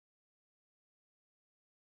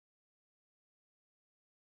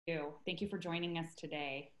you. Thank you for joining us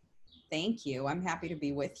today. Thank you. I'm happy to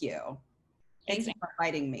be with you. Thank you for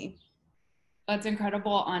inviting me. It's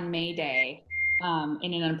incredible on May Day,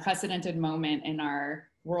 in an unprecedented moment in our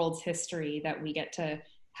world's history, that we get to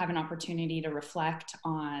have an opportunity to reflect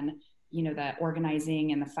on, the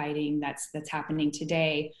organizing and the fighting that's happening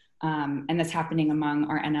today, and that's happening among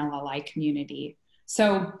our NLLI community.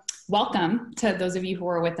 So welcome to those of you who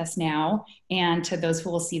are with us now, and to those who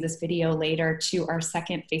will see this video later, to our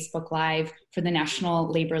second Facebook Live for the National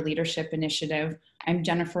Labor Leadership Initiative. I'm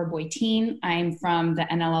Jennifer Beuthin. I'm from the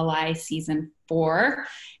NLLI Season 4,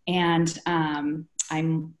 and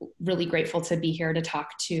I'm really grateful to be here to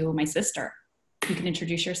talk to my sister. You can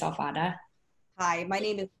introduce yourself, Ada. Hi, my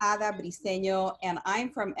name is Ada Briceno, and I'm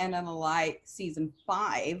from NLLI Season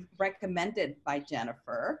 5, recommended by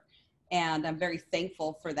Jennifer. And I'm very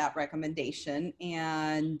thankful for that recommendation.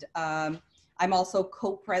 And I'm also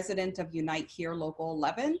co-president of Unite Here Local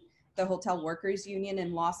 11, the hotel workers union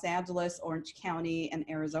in Los Angeles, Orange County, and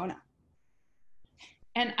Arizona.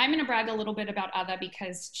 And I'm going to brag a little bit about Ada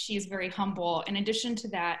because she is very humble. In addition to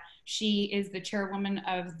that, she is the chairwoman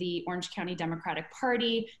of the Orange County Democratic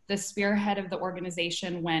Party, the spearhead of the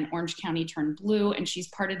organization when Orange County turned blue, and she's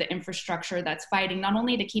part of the infrastructure that's fighting not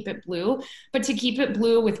only to keep it blue, but to keep it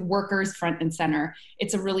blue with workers front and center.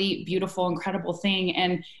 It's a really beautiful, incredible thing.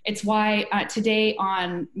 And it's why today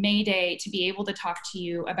on May Day, to be able to talk to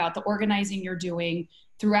you about the organizing you're doing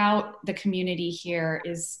throughout the community here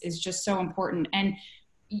is just so important. And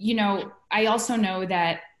I also know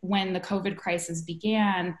that when the COVID crisis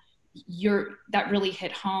began, that really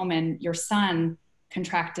hit home, and your son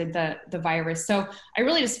contracted the virus. So I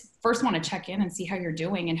really just first want to check in and see how you're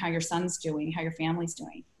doing, and how your son's doing, how your family's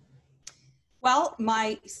doing. Well,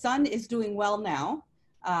 my son is doing well now.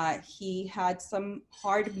 He had some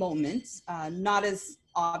hard moments, not as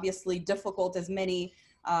obviously difficult as many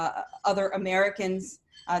other Americans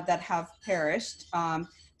that have perished.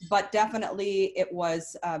 But definitely it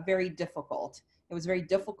was very difficult. It was very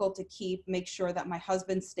difficult to make sure that my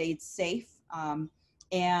husband stayed safe.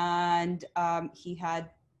 And he had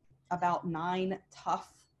about 9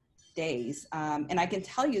 tough days. And I can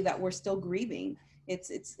tell you that we're still grieving.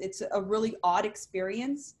 It's a really odd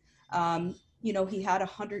experience. He had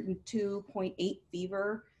 102.8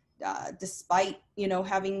 fever, despite,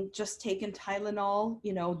 having just taken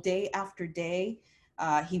Tylenol, day after day.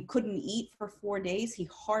 He couldn't eat for 4 days. He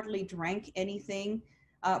hardly drank anything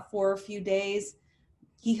for a few days.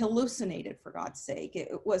 He hallucinated, for God's sake.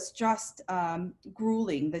 It was just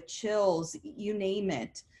grueling, the chills, you name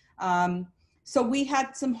it. So we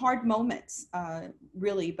had some hard moments,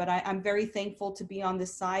 really, but I'm very thankful to be on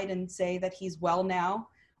this side and say that he's well now.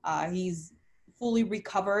 He's fully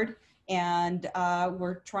recovered, and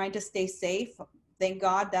we're trying to stay safe. Thank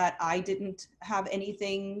God that I didn't have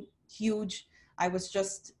anything huge. I was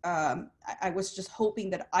just hoping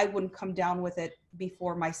that I wouldn't come down with it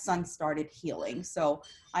before my son started healing. So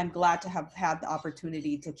I'm glad to have had the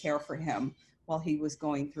opportunity to care for him while he was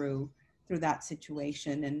going through that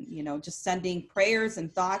situation. And, just sending prayers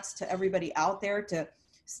and thoughts to everybody out there to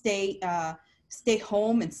stay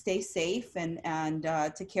home and stay safe, and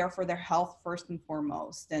to care for their health first and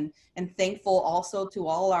foremost. And thankful also to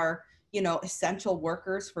all our, essential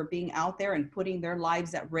workers for being out there and putting their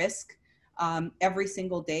lives at risk every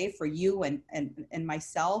single day for you and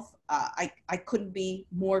myself. I couldn't be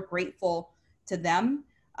more grateful to them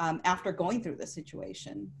after going through this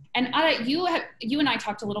situation. And Ada, you and I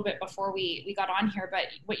talked a little bit before we got on here, but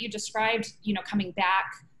what you described, coming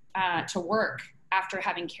back to work after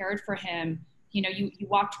having cared for him, you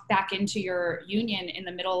walked back into your union in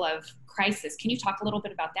the middle of crisis. Can you talk a little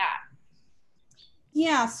bit about that?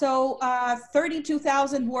 Yeah, so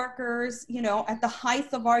 32,000 workers, at the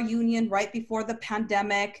height of our union, right before the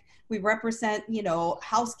pandemic. We represent,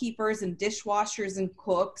 housekeepers and dishwashers and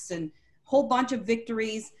cooks, and a whole bunch of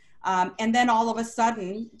victories. And then all of a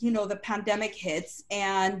sudden, the pandemic hits,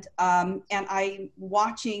 and I'm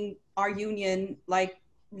watching our union like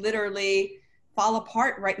literally fall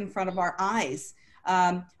apart right in front of our eyes.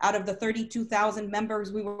 Out of the 32,000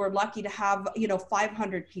 members, we were lucky to have,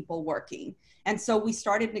 500 people working. And so we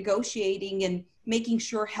started negotiating and making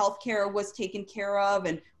sure healthcare was taken care of,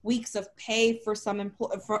 and weeks of pay for some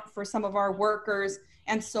for some of our workers,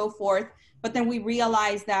 and so forth. But then we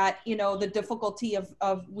realized that, the difficulty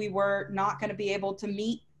of we were not going to be able to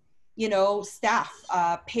meet, staff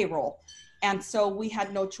payroll. And so we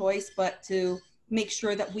had no choice but to make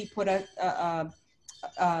sure that we put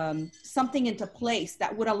something into place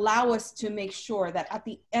that would allow us to make sure that at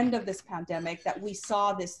the end of this pandemic, that we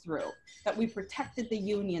saw this through, that we protected the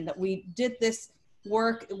union, that we did this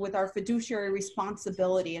work with our fiduciary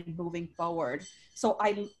responsibility and moving forward. So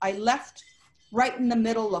I left right in the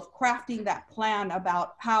middle of crafting that plan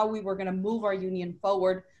about how we were going to move our union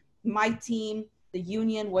forward. My team, the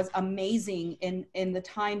union, was amazing in the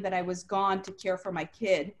time that I was gone to care for my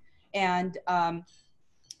kid. And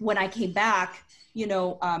when I came back,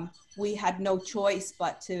 we had no choice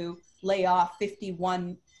but to lay off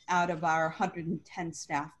 51 out of our 110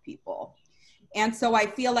 staff people. And so I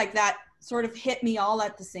feel like that sort of hit me all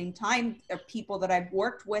at the same time. They're people that I've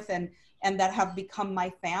worked with and that have become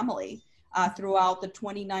my family throughout the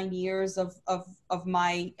 29 years of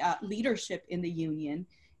my leadership in the union.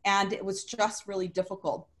 And it was just really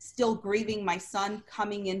difficult. Still grieving my son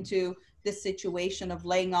coming into this situation of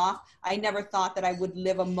laying off. I never thought that I would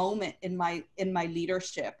live a moment in my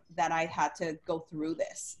leadership that I had to go through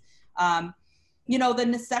this. The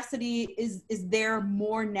necessity is there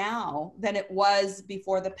more now than it was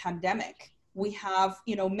before the pandemic. We have,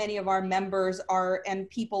 many of our members and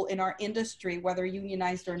people in our industry, whether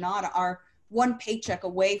unionized or not, are one paycheck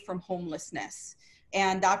away from homelessness.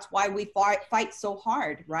 And that's why we fight so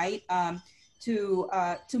hard, right? To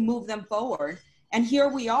move them forward. And here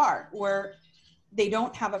we are, where they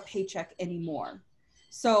don't have a paycheck anymore.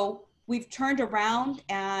 So we've turned around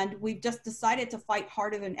and we've just decided to fight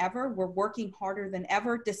harder than ever. We're working harder than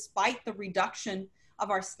ever, despite the reduction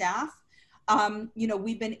of our staff.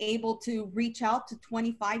 We've been able to reach out to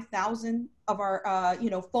 25,000 of our,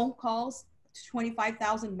 phone calls to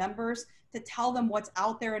 25,000 members to tell them what's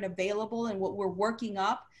out there and available and what we're working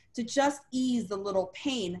up to just ease the little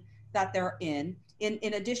pain that they're in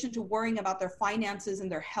addition to worrying about their finances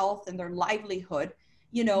and their health and their livelihood.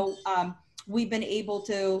 We've been able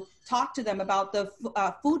to talk to them about the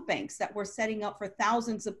food banks that we're setting up for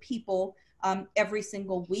thousands of people every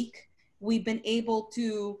single week. We've been able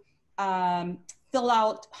to fill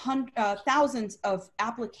out thousands of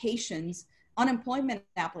applications, unemployment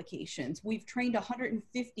applications. We've trained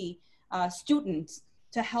 150 students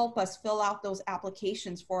to help us fill out those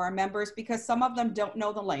applications for our members, because some of them don't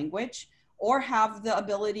know the language or have the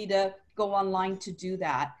ability to go online to do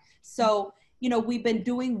that. So, we've been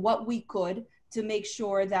doing what we could to make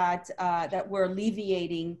sure that that we're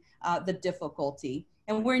alleviating the difficulty.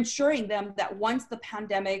 And we're ensuring them that once the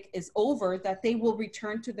pandemic is over, that they will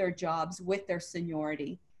return to their jobs with their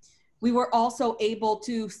seniority. We were also able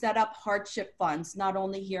to set up hardship funds, not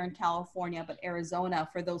only here in California, but Arizona,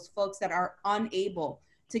 for those folks that are unable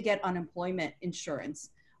to get unemployment insurance.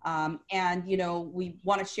 We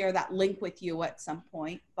want to share that link with you at some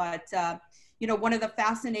point. But, one of the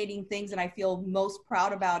fascinating things that I feel most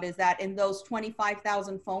proud about is that in those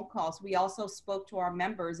 25,000 phone calls, we also spoke to our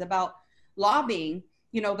members about lobbying,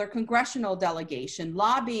 their congressional delegation,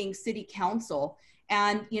 lobbying city council.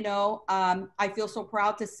 And, I feel so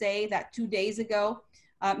proud to say that 2 days ago,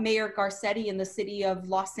 Mayor Garcetti in the city of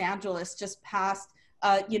Los Angeles just passed,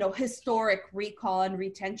 historic recall and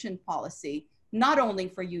retention policy, not only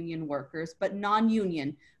for union workers, but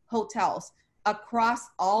non-union hotels across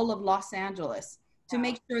all of Los Angeles, to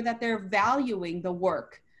make sure that they're valuing the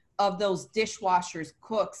work of those dishwashers,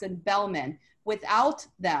 cooks, and bellmen. Without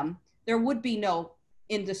them, there would be no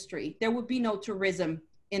industry. There would be no tourism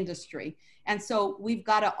industry. And so we've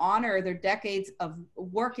got to honor their decades of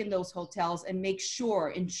work in those hotels and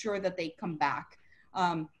ensure that they come back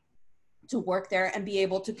to work there and be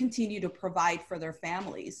able to continue to provide for their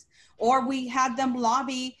families. Or we had them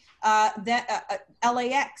lobby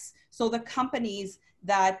LAX. So the companies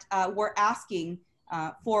that were asking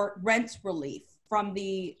for rent relief from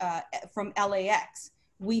LAX,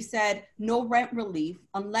 we said no rent relief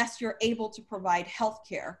unless you're able to provide health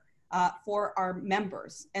care for our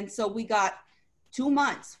members. And so we got 2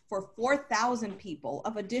 months for 4,000 people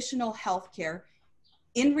of additional health care.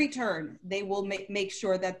 In return, they will make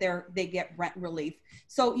sure that they get rent relief.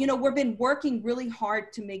 So, we've been working really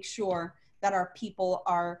hard to make sure that our people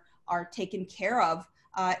are taken care of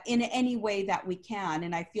in any way that we can.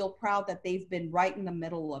 And I feel proud that they've been right in the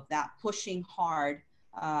middle of that, pushing hard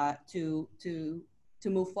to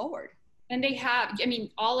move forward. And they have,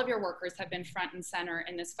 all of your workers have been front and center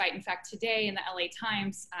in this fight. In fact, today in the LA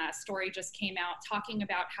Times story just came out talking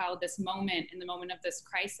about how in the moment of this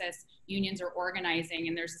crisis, unions are organizing.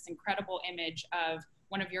 And there's this incredible image of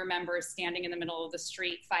one of your members standing in the middle of the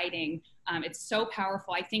street fighting. It's so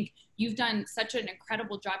powerful. I think you've done such an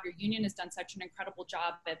incredible job. Your union has done such an incredible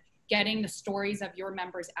job at getting the stories of your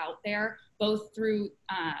members out there, both through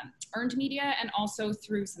earned media and also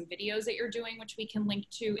through some videos that you're doing, which we can link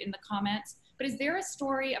to in the comments. But is there a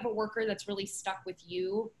story of a worker that's really stuck with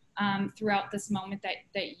you throughout this moment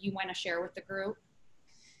that you want to share with the group?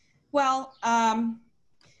 Well,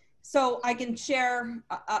 So I can share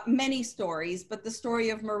many stories, but the story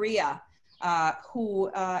of Maria,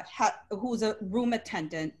 who's a room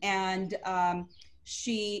attendant, and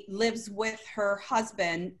she lives with her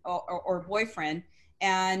husband or boyfriend,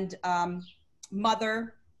 and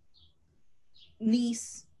mother,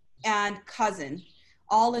 niece, and cousin,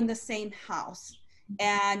 all in the same house.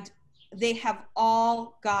 And they have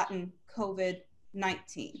all gotten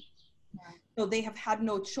COVID-19. So they have had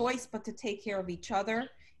no choice but to take care of each other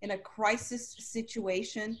in a crisis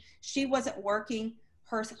situation. She wasn't working.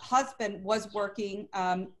 Her husband was working,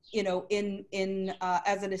 as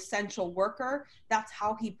an essential worker. That's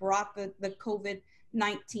how he brought the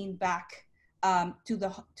COVID-19 back to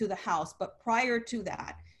the house. But prior to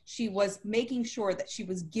that, she was making sure that she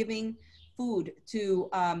was giving food to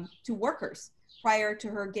workers prior to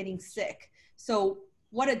her getting sick. So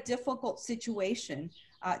what a difficult situation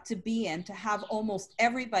to be in, to have almost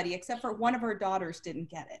everybody, except for one of her daughters didn't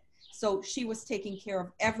get it. So she was taking care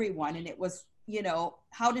of everyone. And it was,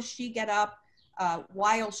 how does she get up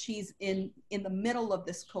while she's in the middle of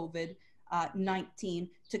this COVID-19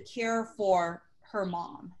 to care for her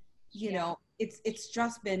mom? It's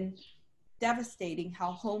just been devastating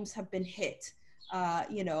how homes have been hit,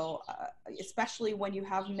 especially when you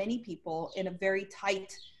have many people in a very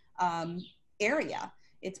tight area.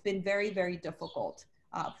 It's been very, very difficult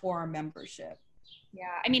for our membership.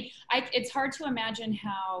 Yeah, I mean, it's hard to imagine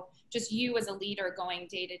how just you as a leader going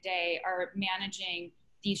day to day are managing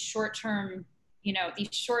these short-term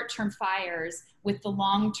fires with the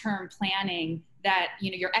long-term planning that,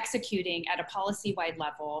 you're executing at a policy-wide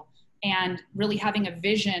level, and really having a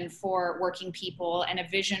vision for working people and a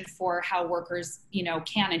vision for how workers,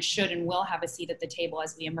 can and should and will have a seat at the table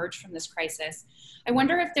as we emerge from this crisis. I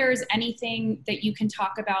wonder if there's anything that you can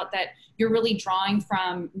talk about that you're really drawing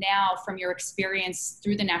from now from your experience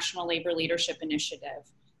through the National Labor Leadership Initiative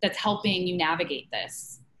that's helping you navigate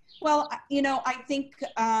this. Well, I think,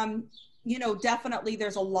 definitely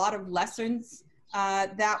there's a lot of lessons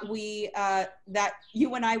that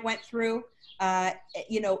you and I went through,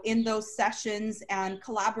 in those sessions, and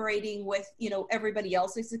collaborating with, everybody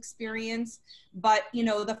else's experience. But,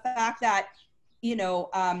 the fact that,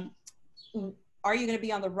 are you going to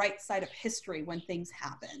be on the right side of history when things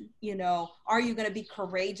happen? Are you going to be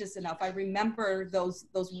courageous enough? I remember those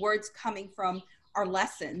words coming from our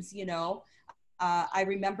lessons. I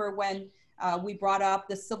remember when we brought up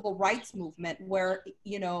the civil rights movement, where,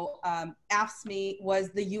 AFSCME was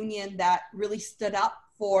the union that really stood up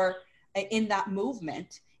for in that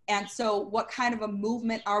movement. And so what kind of a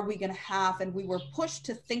movement are we going to have? And we were pushed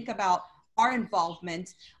to think about our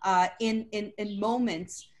involvement in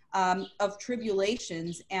moments of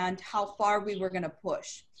tribulations and how far we were going to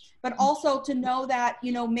push. But also to know that,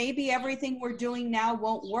 maybe everything we're doing now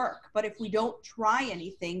won't work, but if we don't try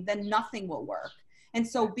anything, then nothing will work. And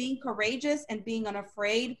so being courageous and being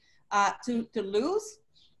unafraid to lose,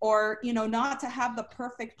 or, not to have the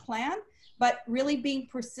perfect plan, but really being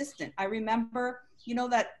persistent. I remember,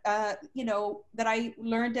 that I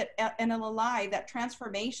learned at NLLI that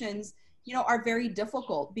transformations, are very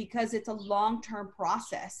difficult because it's a long-term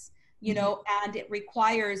process, and it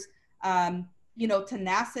requires,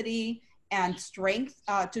 tenacity and strength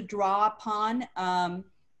to draw upon,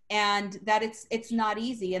 and that it's not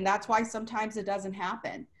easy. And that's why sometimes it doesn't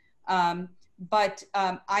happen. But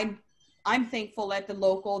I'm thankful at the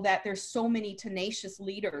local that there's so many tenacious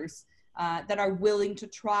leaders that are willing to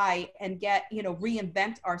try and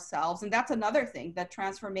reinvent ourselves. And that's another thing, that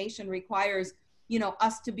transformation requires,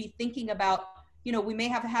 us to be thinking about, we may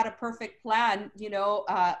have had a perfect plan,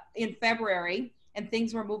 in February, and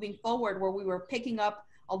things were moving forward, where we were picking up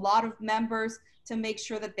a lot of members to make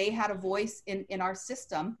sure that they had a voice in our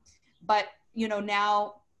system. But,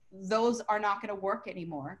 now those are not going to work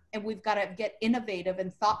anymore. And we've got to get innovative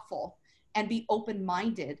and thoughtful and be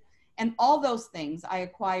open-minded. And all those things I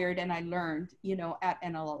acquired and I learned, at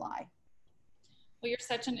NLLI. Well, you're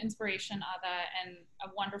such an inspiration, Ada, and a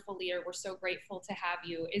wonderful leader. We're so grateful to have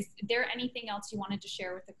you. Is there anything else you wanted to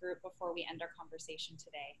share with the group before we end our conversation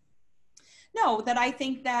today? No, that I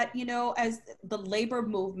think that, as the labor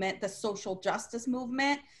movement, the social justice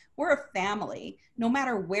movement, we're a family, no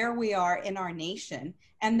matter where we are in our nation,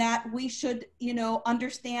 and that we should,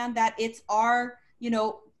 understand that it's our,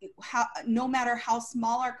 no matter how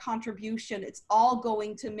small our contribution, it's all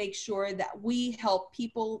going to make sure that we help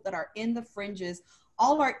people that are in the fringes.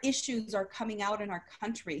 All our issues are coming out in our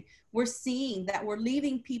country. We're seeing that we're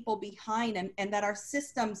leaving people behind, and that our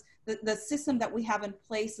systems, the system that we have in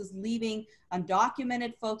place, is leaving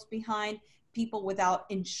undocumented folks behind, people without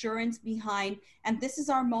insurance behind. And this is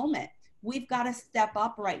our moment. We've got to step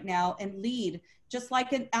up right now and lead just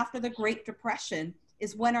like after the Great Depression,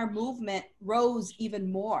 is when our movement rose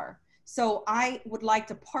even more. So I would like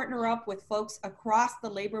to partner up with folks across the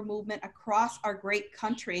labor movement, across our great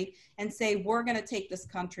country, and say, we're going to take this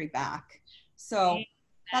country back. So Amen.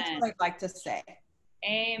 that's what I'd like to say.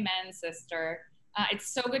 Amen, sister.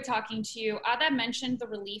 It's so good talking to you. Ada mentioned the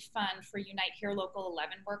relief fund for Unite Here Local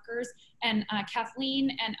 11 workers, and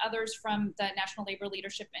Kathleen and others from the National Labor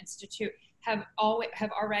Leadership Institute have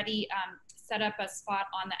already set up a spot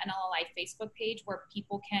on the NLLI Facebook page where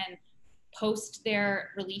people can post their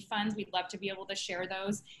relief funds. We'd love to be able to share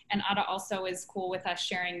those. And Ada also is cool with us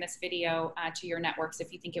sharing this video to your networks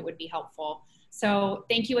if you think it would be helpful. So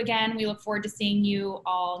thank you again. We look forward to seeing you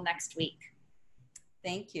all next week.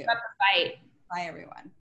 Thank you. Bye. Bye,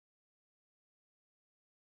 everyone.